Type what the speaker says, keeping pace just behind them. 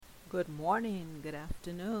Good morning, good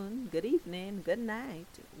afternoon, good evening, good night.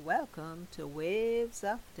 Welcome to Waves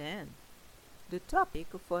of 10. The topic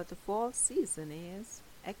for the fall season is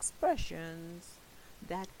expressions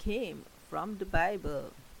that came from the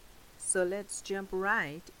Bible. So let's jump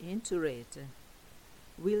right into it.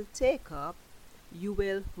 We'll take up You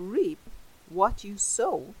Will Reap What You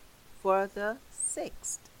Sow for the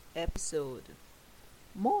 6th episode.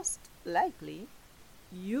 Most likely,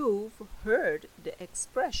 you've heard the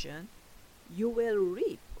expression, you will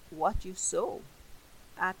reap what you sow,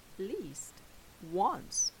 at least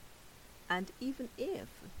once. And even if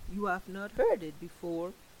you have not heard it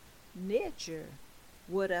before, nature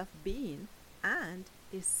would have been and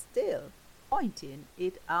is still pointing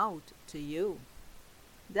it out to you.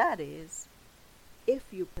 That is, if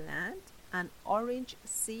you plant an orange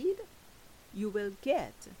seed, you will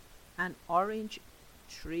get an orange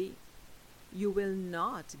tree. You will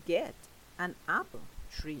not get an apple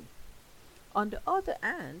tree. On the other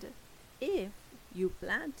hand, if you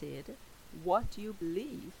planted what you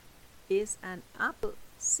believe is an apple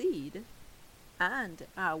seed and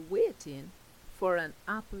are waiting for an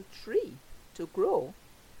apple tree to grow,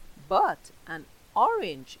 but an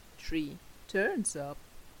orange tree turns up,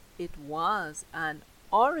 it was an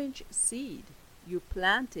orange seed you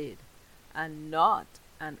planted and not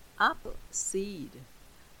an apple seed,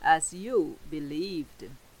 as you believed.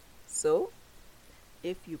 So,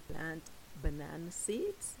 if you plant banana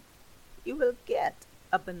seeds, you will get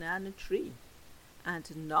a banana tree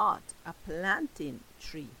and not a plantain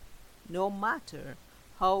tree, no matter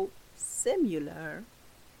how similar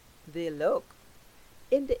they look.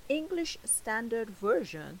 In the English Standard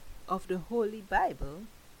Version of the Holy Bible,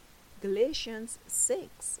 Galatians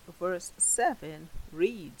 6 verse 7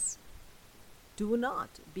 reads, "Do not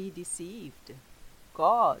be deceived.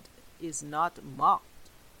 God is not mocked.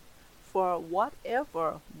 For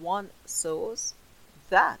whatever one sows,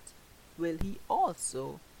 that will he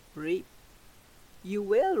also reap." You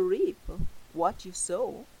will reap what you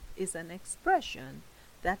sow is an expression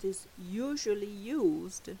that is usually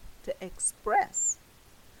used to express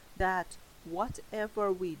that whatever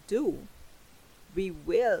we do, we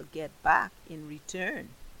will get back in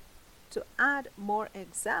return. To add more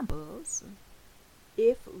examples,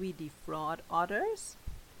 if we defraud others,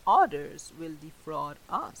 others will defraud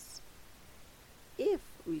us. If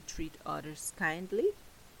we treat others kindly,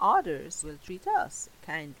 others will treat us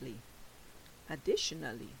kindly.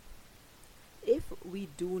 Additionally, if we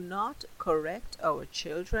do not correct our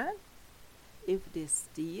children, if they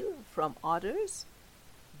steal from others,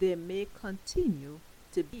 they may continue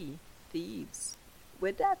to be thieves.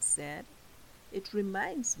 With that said, it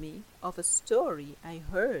reminds me of a story I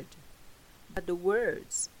heard, but the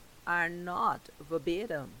words are not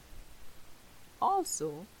verbatim.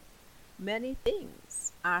 Also, many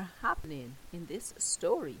things are happening in this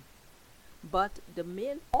story, but the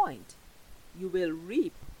main point, you will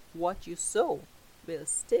reap what you sow, will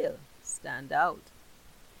still stand out.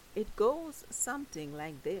 It goes something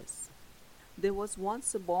like this. There was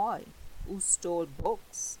once a boy who stole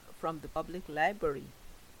books from the public library,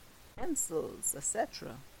 pencils,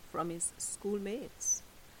 etc., from his schoolmates,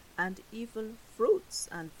 and even fruits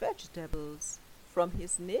and vegetables from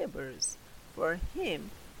his neighbors for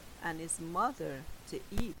him and his mother to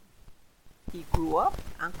eat. He grew up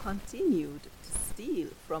and continued to steal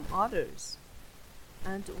from others.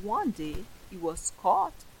 And one day he was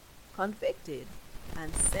caught, convicted,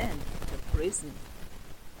 and sent to prison.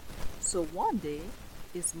 So one day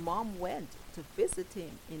his mom went to visit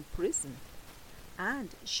him in prison,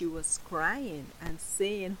 and she was crying and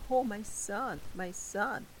saying, "Oh, my son,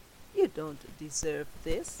 you don't deserve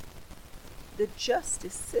this. The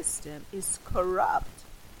justice system is corrupt."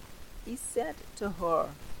 He said to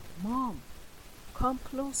her, "Mom, come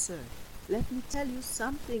closer. Let me tell you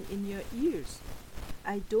something in your ears.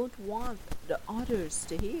 I don't want the others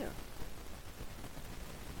to hear."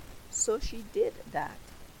 So she did that,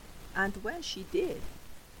 and when she did,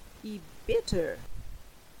 he bit her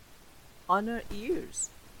on her ears.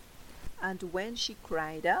 And when she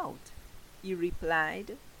cried out, he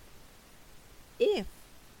replied, "If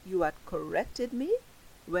you had corrected me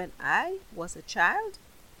when I was a child,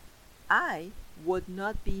 I would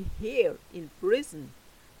not be here in prison,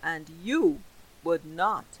 and you would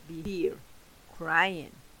not be here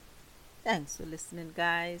crying." Thanks for listening,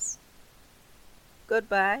 guys.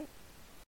 Goodbye.